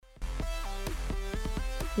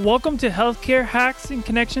Welcome to Healthcare Hacks and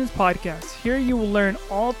Connections Podcast. Here you will learn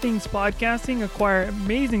all things podcasting, acquire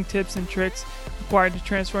amazing tips and tricks required to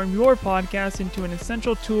transform your podcast into an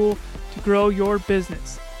essential tool to grow your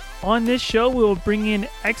business. On this show, we will bring in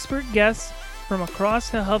expert guests from across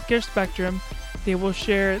the healthcare spectrum. They will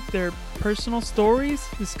share their personal stories,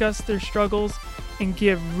 discuss their struggles, and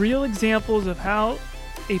give real examples of how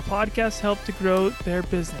a podcast helped to grow their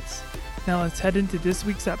business. Now let's head into this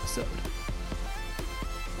week's episode.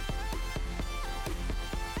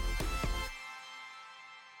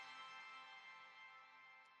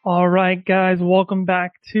 All right, guys, welcome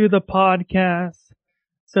back to the podcast.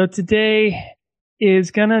 So today is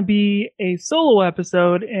going to be a solo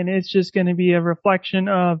episode, and it's just going to be a reflection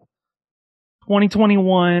of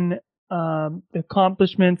 2021, the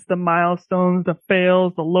accomplishments, the milestones, the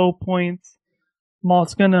fails, the low points. I'm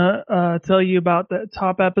also going to tell you about the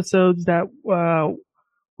top episodes that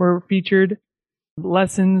were featured,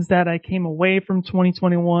 lessons that I came away from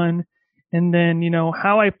 2021, and then,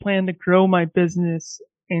 how I plan to grow my business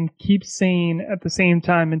and keep sane at the same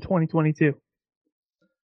time in 2022.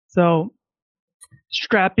 So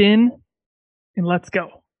strap in and let's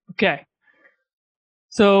go. Okay.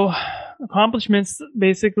 So accomplishments,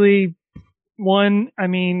 basically one,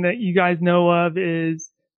 that you guys know of is,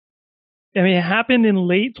 it happened in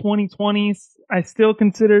late 2020. I still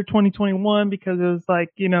consider 2021 because it was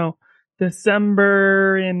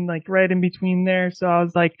December and right in between there. So I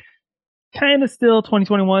was kind of still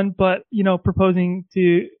 2021, but proposing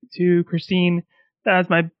to Christine, that's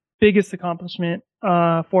my biggest accomplishment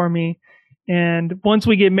for me. And once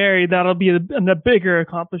we get married, that'll be the bigger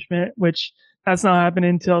accomplishment, which that's not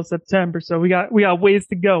happening until September. So we got ways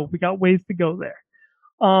to go. We got ways to go there.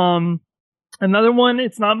 Another one,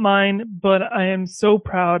 it's not mine, but I am so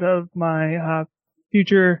proud of my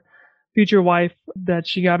future wife that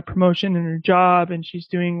she got a promotion in her job and she's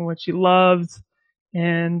doing what she loves.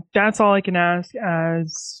 And that's all I can ask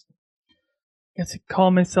as, I guess I call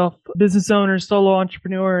myself a business owner, solo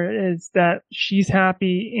entrepreneur, is that she's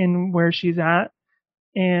happy in where she's at.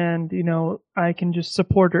 And, I can just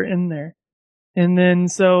support her in there. And then,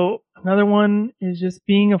 so another one is just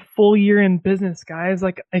being a full year in business, guys.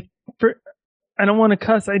 I don't want to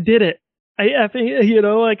cuss. I did it. I did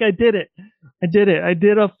it. I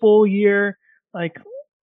did a full year,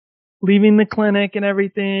 leaving the clinic and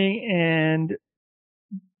everything and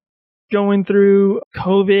going through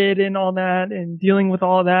COVID and all that and dealing with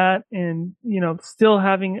all that and, still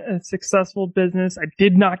having a successful business. I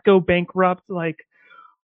did not go bankrupt.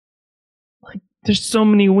 There's so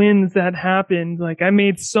many wins that happened. I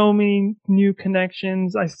made so many new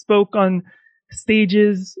connections. I spoke on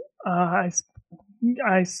stages. I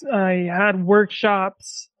had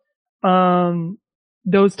workshops.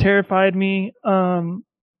 Those terrified me. And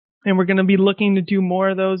we're going to be looking to do more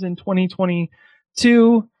of those in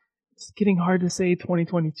 2022. It's getting hard to say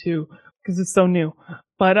 2022 because it's so new.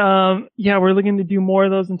 But we're looking to do more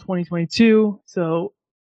of those in 2022. So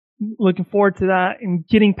looking forward to that and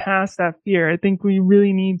getting past that fear. I think we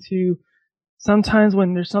really need to, sometimes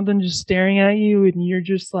when there's something just staring at you and you're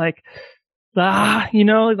just you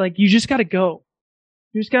just got to go.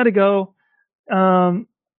 You just got to go. And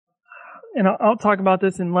I'll talk about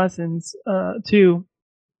this in lessons too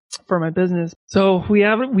for my business. So we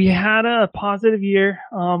had a positive year.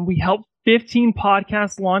 We helped 15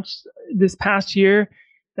 podcasts launch this past year.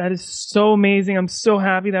 That is so amazing. I'm so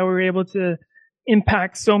happy that we were able to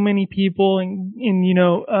impact so many people and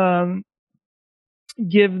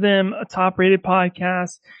give them a top rated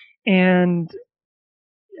podcast and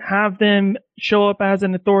have them show up as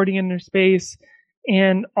an authority in their space.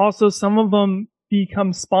 And also some of them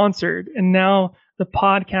become sponsored, and now the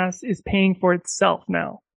podcast is paying for itself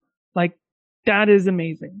now. That is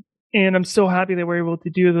amazing. And I'm so happy that we're able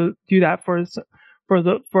to do that for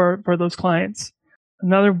those clients.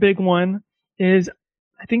 Another big one is,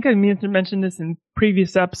 I think I mentioned this in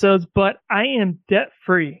previous episodes, but I am debt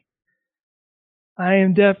free. I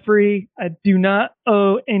do not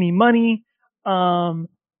owe any money,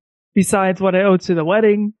 besides what I owe to the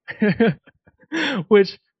wedding,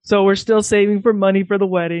 so we're still saving for money for the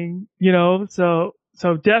wedding, so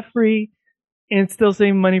debt free and still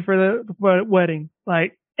saving money for the wedding.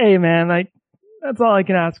 Hey man, that's all I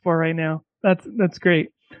can ask for right now. That's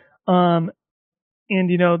great. And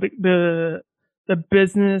the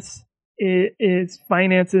business is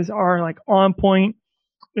finances are on point,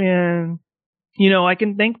 and I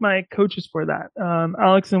can thank my coaches for that.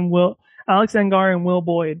 Alex Engar and Will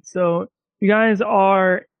Boyd. So you guys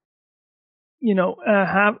are,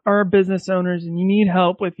 are business owners and you need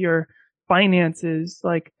help with your finances.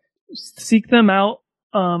 Seek them out.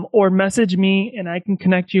 or message me and I can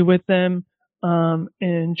connect you with them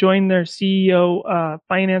and join their CEO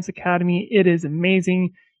Finance Academy. It is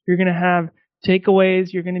amazing. You're going to have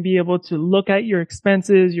takeaways. You're going to be able to look at your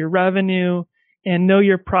expenses, your revenue, and know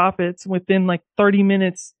your profits within like 30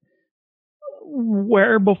 minutes,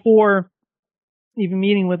 where before even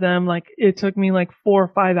meeting with them, like it took me like 4 or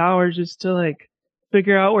 5 hours just to like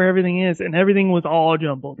figure out where everything is. And everything was all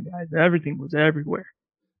jumbled, guys. Everything was everywhere.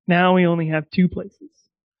 Now we only have 2 places.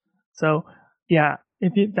 So yeah,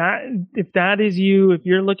 if that is you, if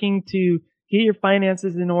you're looking to get your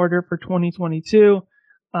finances in order for 2022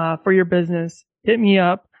 for your business, hit me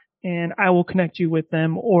up and I will connect you with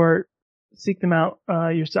them or seek them out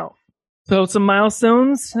yourself. So some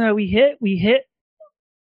milestones we hit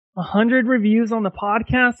 100 reviews on the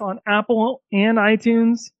podcast on Apple and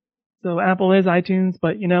iTunes. So Apple is iTunes,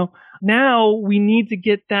 but now we need to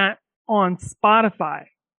get that on Spotify.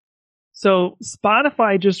 So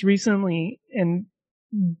Spotify just recently and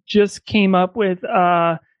just came up with, and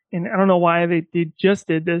I don't know why they just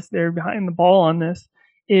did this, they're behind the ball on this,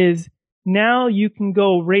 is now you can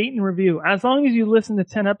go rate and review. As long as you listen to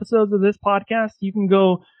 10 episodes of this podcast, you can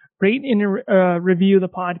go rate and review the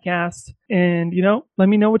podcast and, let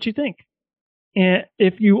me know what you think. And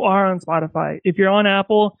if you are on Spotify, if you're on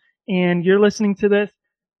Apple and you're listening to this,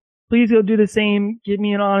 please go do the same. Give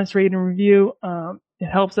me an honest rate and review. It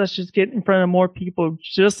helps us just get in front of more people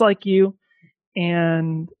just like you.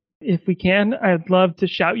 And if we can, I'd love to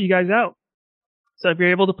shout you guys out. So if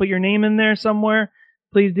you're able to put your name in there somewhere,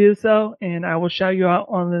 please do so. And I will shout you out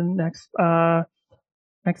on the next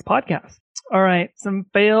podcast. All right. Some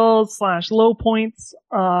fails / low points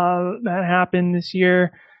that happened this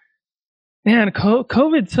year. Man,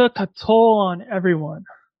 COVID took a toll on everyone.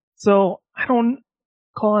 So I don't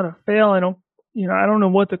call it a fail. I don't know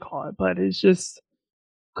what to call it, but it's just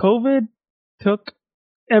COVID took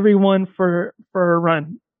everyone for a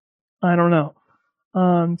run. I don't know.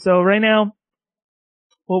 So right now,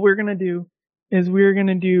 what we're going to do is we're going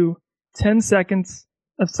to do 10 seconds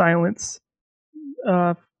of silence.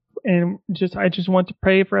 And I just want to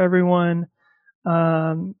pray for everyone.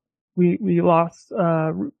 We lost,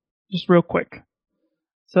 just real quick.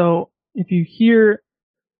 So if you hear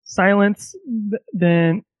silence,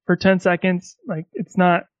 then for 10 seconds, like it's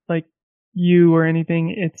not like you or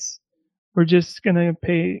anything. We're just going to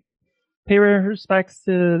pay respects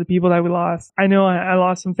to the people that we lost. I know I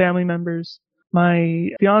lost some family members.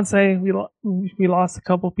 My fiance, we lost a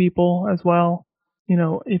couple people as well.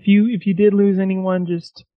 If you did lose anyone,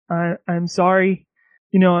 just I'm sorry.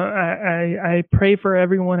 I pray for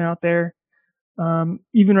everyone out there.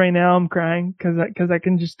 Even right now, I'm crying because I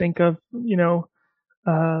can just think of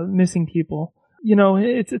missing people.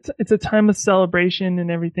 It's a time of celebration and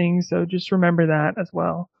everything. So just remember that as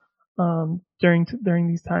well during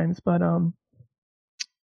these times. But all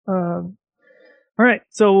right.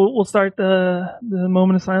 So we'll start the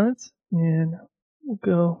moment of silence, and we'll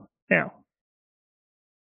go now.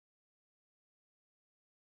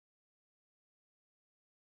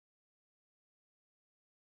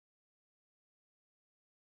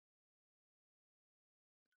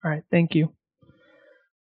 All right. Thank you.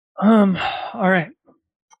 All right.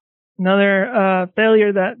 Another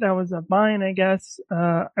failure that was of mine, I guess.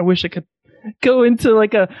 I wish I could go into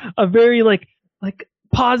like a very like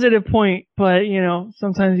positive point, but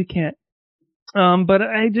sometimes you can't. But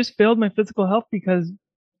I just failed my physical health because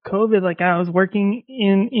COVID. Like I was working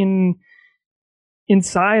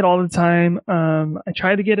inside all the time. I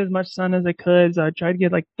tried to get as much sun as I could. So I tried to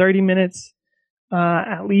get like 30 minutes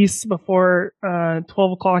at least before 12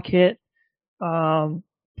 o'clock hit. And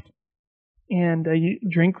you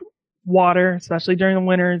drink water, especially during the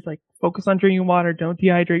winters. Like focus on drinking water. Don't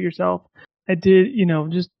dehydrate yourself. I did,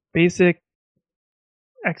 just basic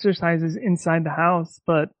exercises inside the house,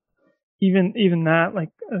 but even that,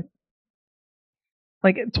 like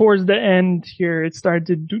towards the end here, it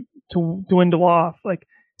started to dwindle off. Like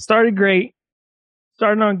started great,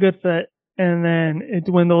 started on a good foot, and then it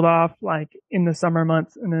dwindled off like in the summer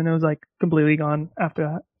months, and then it was like completely gone after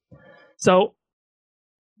that. So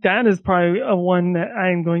that is probably a one that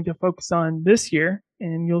I'm going to focus on this year,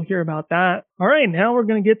 and you'll hear about that. All right, now we're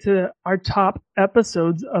going to get to our top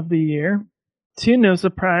episodes of the year. To no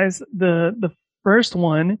surprise, the first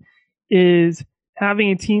one is having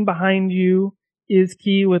a team behind you is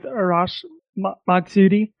key with Arash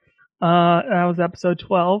Maksudi. That was episode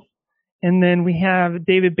 12. And then we have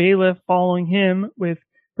David Bailiff following him with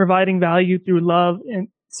providing value through love and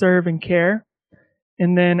serve and care.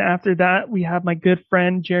 And then after that, we have my good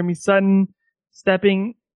friend, Jeremy Sutton,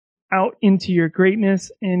 stepping out into your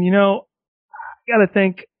greatness. And, I got to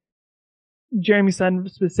thank Jeremy Sutton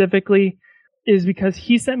specifically is because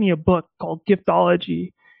he sent me a book called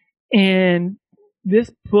Giftology. And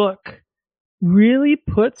this book really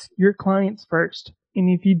puts your clients first. And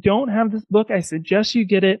if you don't have this book, I suggest you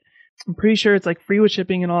get it. I'm pretty sure it's like free with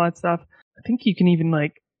shipping and all that stuff. I think you can even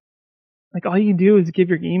like all you do is give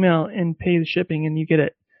your email and pay the shipping and you get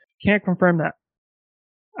it. Can't confirm that.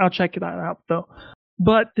 I'll check that out though.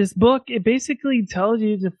 But this book, it basically tells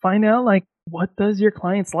you to find out like what does your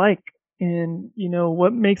clients like and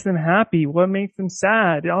what makes them happy, what makes them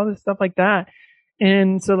sad, all this stuff like that.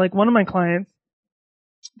 And so like one of my clients,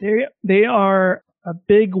 they are a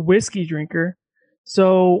big whiskey drinker.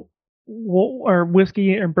 So or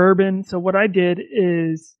whiskey or bourbon. So what I did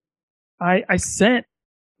is I sent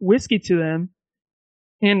whiskey to them.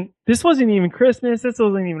 And this wasn't even Christmas. This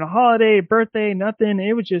wasn't even a holiday, birthday, nothing.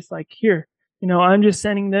 It was just like, here, I'm just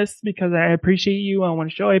sending this because I appreciate you. I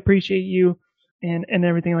want to show I appreciate you and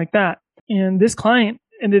everything like that. And this client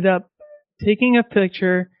ended up taking a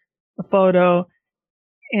picture, a photo,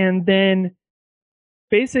 and then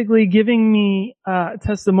basically giving me a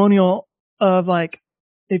testimonial of like,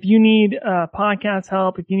 if you need podcast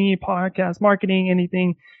help, if you need podcast marketing,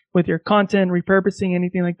 anything with your content, repurposing,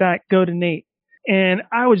 anything like that, go to Nate. And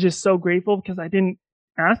I was just so grateful because I didn't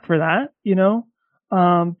ask for that,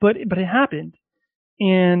 but it happened.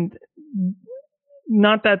 And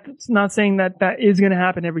not saying that is going to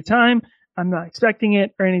happen every time. I'm not expecting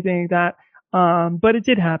it or anything like that. But it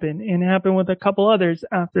did happen, and it happened with a couple others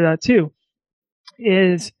after that too.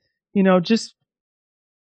 Is, just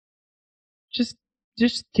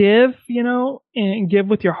give, and give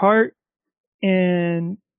with your heart,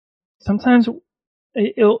 and sometimes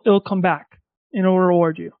it'll come back and it'll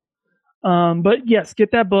reward you. But yes,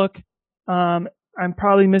 get that book. I'm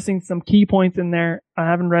probably missing some key points in there. I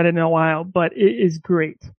haven't read it in a while, but it is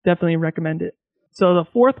great. Definitely recommend it. So the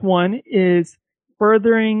fourth one is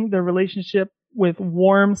Furthering the Relationship with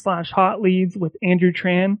Warm/Hot Leads with Andrew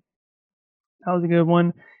Tran. That was a good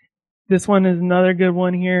one. This one is another good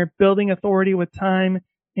one here. Building Authority with Time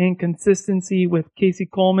and Consistency with Casey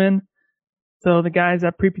Coleman. So the guys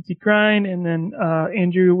at Pre-PT Grind, and then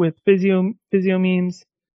Andrew with Physio Memes.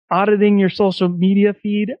 Auditing your social media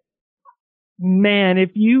feed. Man,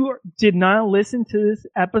 if you did not listen to this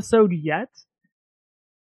episode yet,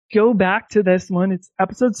 go back to this one. It's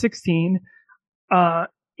episode 16. It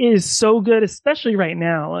is so good, especially right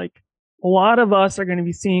now. Like a lot of us are going to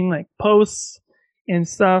be seeing like posts and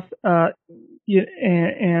stuff,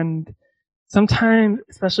 and sometimes,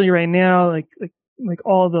 especially right now, like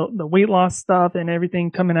all the weight loss stuff and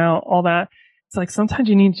everything coming out, all that. It's like sometimes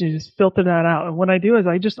you need to just filter that out. And what I do is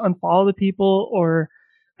I just unfollow the people, or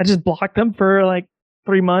I just block them for like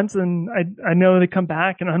 3 months, and I know they come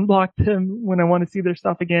back and unblock them when I want to see their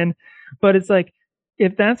stuff again. But it's like,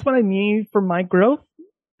 if that's what I need for my growth,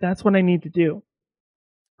 that's what I need to do.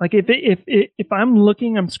 Like if I'm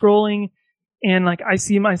scrolling, and like I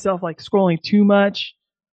see myself like scrolling too much,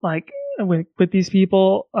 like with these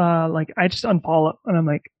people, like I just unfollow, and I'm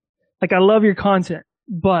like I love your content,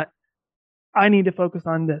 but I need to focus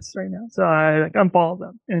on this right now. So I like unfollow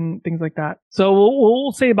them and things like that. So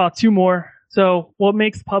we'll say about 2 more. So what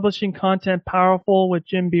makes publishing content powerful with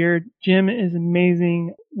Jim Beard? Jim is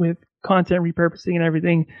amazing with content repurposing and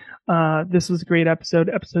everything. This was a great episode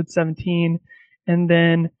 17. And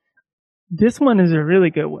then this one is a really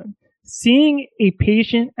good one. Seeing a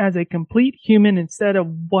patient as a complete human instead of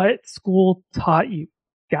what school taught you.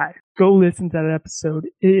 Guys, go listen to that episode.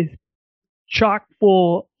 It is chock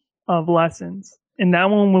full of lessons. And that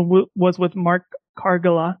one was with Mark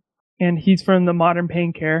Cargala, and he's from the Modern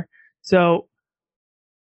Pain Care. So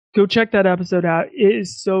go check that episode out. It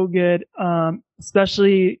is so good.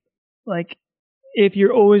 Especially like if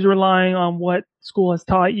you're always relying on what school has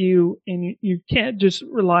taught you, and you can't just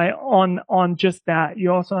rely on just that.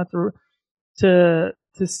 You also have to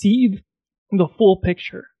see the full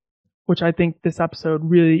picture, which I think this episode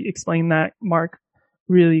really explained that. Mark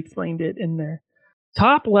really explained it in there.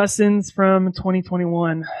 Top lessons from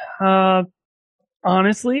 2021.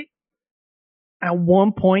 Honestly, at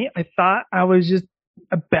one point, I thought I was just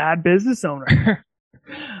a bad business owner.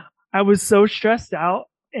 I was so stressed out,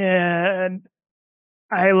 and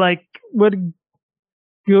I like would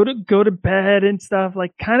go to bed and stuff,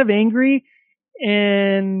 like kind of angry.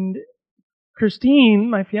 And Christine,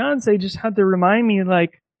 my fiance, just had to remind me,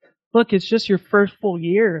 like, look, it's just your first full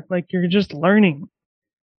year. Like, you're just learning.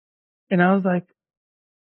 And I was like,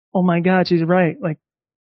 oh my God, she's right. Like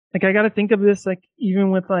I got to think of this, like,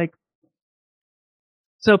 even with like,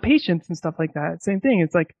 so patience and stuff like that. Same thing.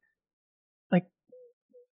 It's like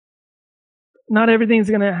not everything's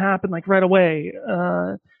going to happen like right away.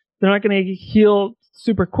 they're not going to heal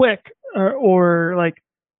super quick, or like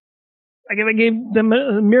if I gave them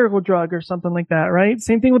a miracle drug or something like that, right?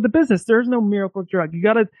 Same thing with the business. There's no miracle drug. You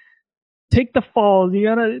got to take the falls, you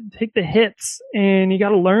got to take the hits, and you got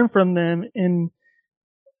to learn from them. And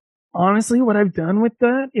honestly, what I've done with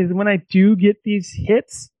that is when I do get these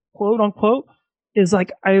hits, quote unquote, is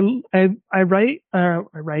like I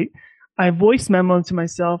voice memo to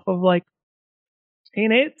myself of like, hey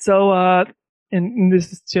Nate, so and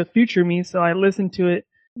this is to future me, so I listen to it.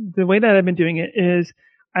 The way that I've been doing it is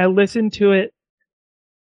I listen to it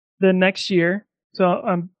the next year. So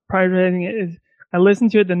I'm prioritizing it is I listen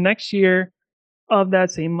to it the next year of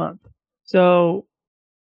that same month. So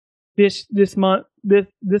this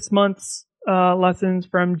month's lessons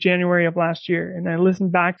from January of last year, and I listen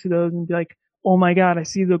back to those and be like, oh my God, I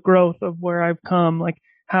see the growth of where I've come, like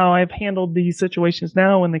how I've handled these situations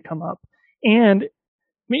now when they come up. And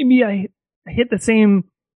maybe I hit the same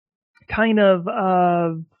kind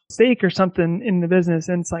of stake or something in the business,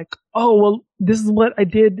 and it's like, oh well, this is what I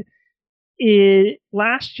did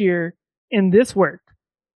last year and this worked.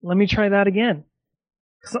 Let me try that again.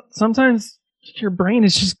 Sometimes your brain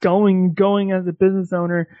is just going as a business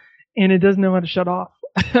owner, and it doesn't know how to shut off.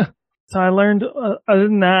 So I learned, other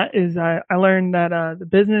than that, is I learned that the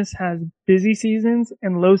business has busy seasons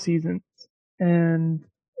and low seasons, and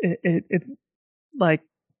it like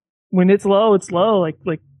when it's low, it's low.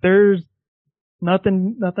 Like there's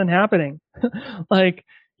nothing happening. Like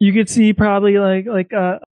you could see probably like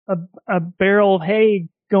a barrel of hay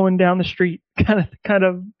going down the street, kind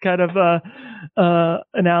of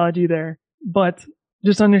analogy there. But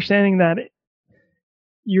just understanding that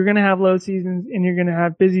you're going to have low seasons and you're going to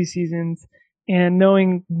have busy seasons, and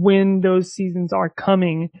knowing when those seasons are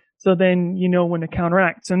coming, so then you know when to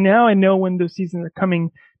counteract. So now I know when those seasons are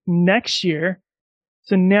coming next year.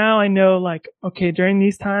 So now I know, like, okay, during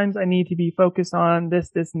these times I need to be focused on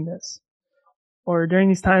this, and this. Or during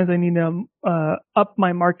these times I need to up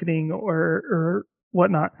my marketing or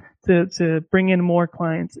whatnot to bring in more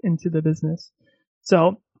clients into the business.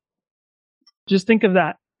 So just think of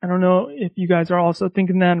that. I don't know if you guys are also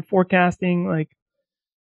thinking that and forecasting. Like,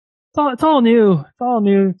 it's all new. It's all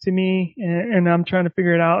new to me, and I'm trying to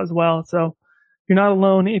figure it out as well. So you're not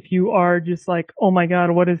alone if you are just like, oh my God,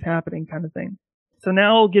 what is happening, kind of thing. So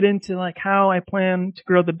now we'll get into like how I plan to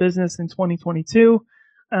grow the business in 2022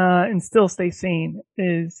 and still stay sane.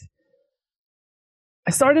 Is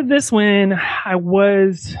I started this when I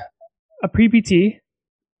was a pre-PT,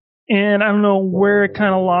 and I don't know where it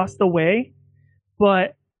kind of lost the way,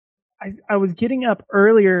 but I was getting up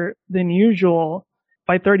earlier than usual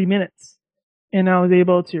by 30 minutes, and I was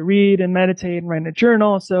able to read and meditate and write in a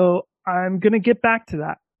journal. So I'm going to get back to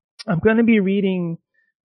that. I'm going to be reading,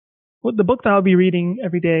 the book that I'll be reading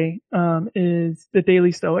every day is The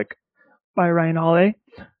Daily Stoic by Ryan Holiday.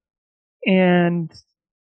 And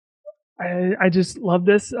I just love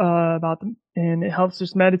this about them, and it helps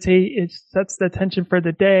just meditate. It sets the attention for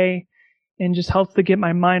the day and just helps to get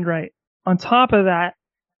my mind right. On top of that,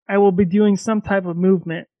 I will be doing some type of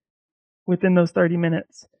movement within those 30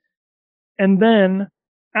 minutes. And then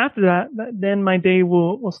after that, then my day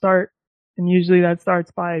will start. And usually that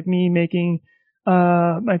starts by me making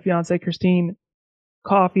my fiance Christine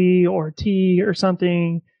coffee or tea or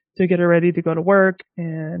something to get her ready to go to work,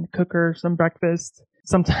 and cook her some breakfast.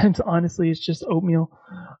 Sometimes, honestly, it's just oatmeal.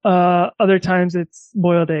 Other times it's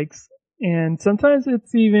boiled eggs. And sometimes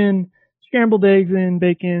it's even scrambled eggs and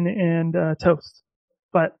bacon and toast.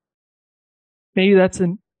 But maybe that's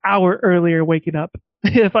an hour earlier waking up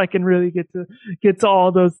if I can really get to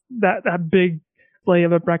all those, that big play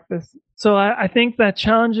of a breakfast. So I think that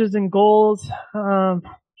challenges and goals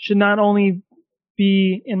should not only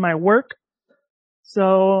be in my work.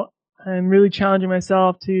 So I'm really challenging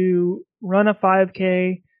myself to run a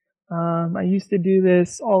 5K. I used to do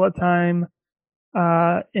this all the time,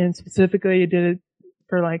 and specifically I did it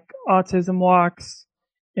for like autism walks,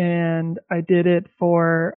 and I did it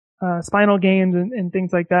for spinal games and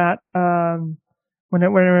things like that.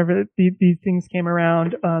 Whenever these things came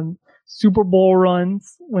around, Super Bowl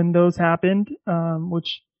runs when those happened,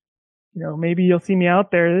 which, maybe you'll see me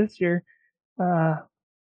out there this year,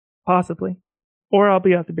 possibly, or I'll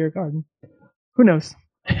be at the beer garden. Who knows?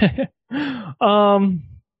 All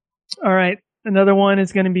right. Another one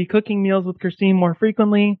is going to be cooking meals with Christine more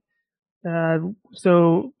frequently.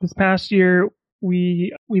 So this past year,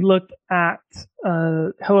 we looked at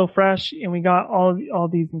HelloFresh, and we got all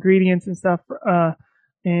these ingredients and stuff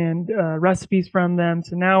and recipes from them.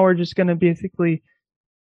 So now we're just going to basically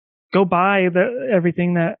go buy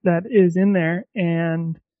everything that is in there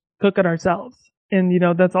and cook it ourselves. And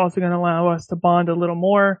that's also going to allow us to bond a little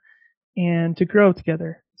more and to grow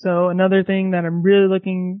together. So another thing that I'm really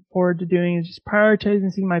looking forward to doing is just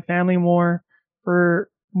prioritizing seeing my family more for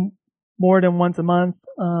more than once a month.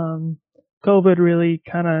 COVID really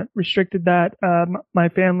kind of restricted that. My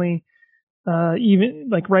family, even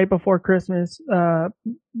like right before Christmas,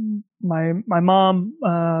 my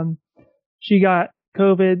mom, she got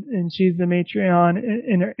COVID and she's the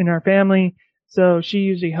matriarch in our family. So she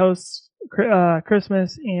usually hosts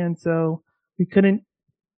Christmas, and so we couldn't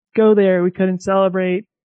go there. We couldn't celebrate.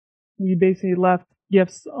 We basically left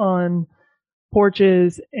gifts on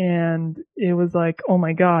porches, and it was like, oh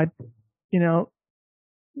my God,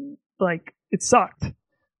 like it sucked.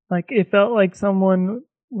 Like it felt like someone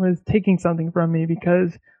was taking something from me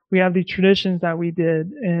because we have these traditions that we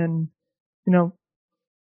did, and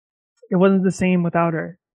it wasn't the same without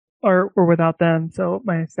her or without them. So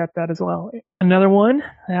my stepdad as well. Another one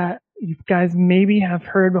that you guys maybe have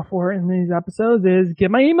heard before in these episodes is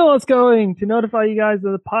get my email list going to notify you guys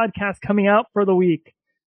of the podcast coming out for the week.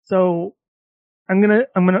 So I'm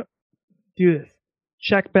gonna do this.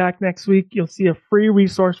 Check back next week. You'll see a free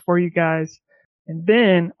resource for you guys. And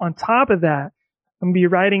then on top of that, I'm gonna be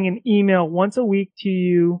writing an email once a week to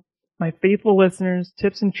you, my faithful listeners,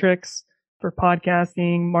 tips and tricks for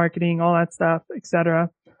podcasting, marketing, all that stuff, etc.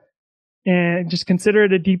 And just consider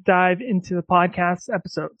it a deep dive into the podcast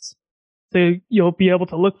episodes. So you'll be able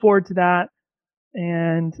to look forward to that.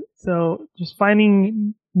 And so just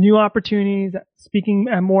finding new opportunities, speaking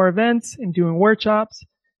at more events and doing workshops,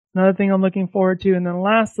 another thing I'm looking forward to. And then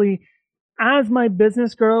lastly, as my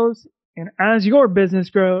business grows and as your business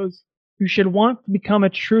grows, you should want to become a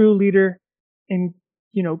true leader and,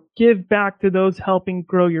 give back to those helping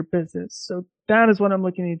grow your business. So that is what I'm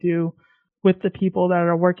looking to do with the people that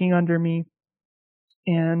are working under me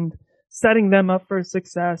and setting them up for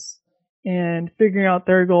success and figuring out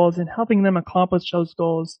their goals and helping them accomplish those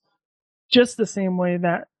goals just the same way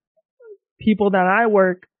that people that I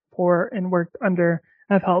work for and worked under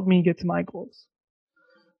have helped me get to my goals.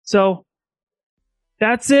 So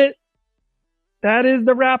that's it. That is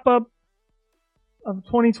the wrap up of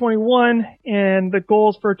 2021 and the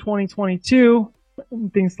goals for 2022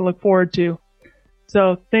 and things to look forward to.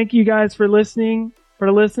 So thank you guys for listening. For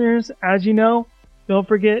the listeners, as you know, don't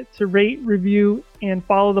forget to rate, review, and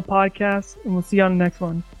follow the podcast, and we'll see you on the next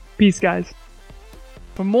one. Peace, guys.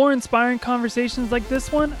 For more inspiring conversations like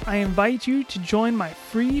this one, I invite you to join my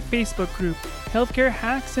free Facebook group, Healthcare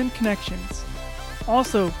Hacks and Connections.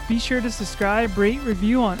 Also, be sure to subscribe, rate,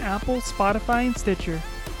 review on Apple, Spotify, and Stitcher,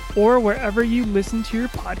 or wherever you listen to your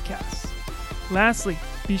podcasts. Lastly,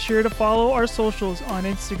 be sure to follow our socials on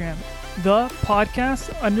Instagram,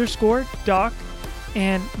 _doc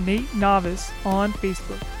and Nate Novice on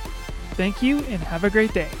Facebook. Thank you and have a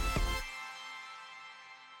great day.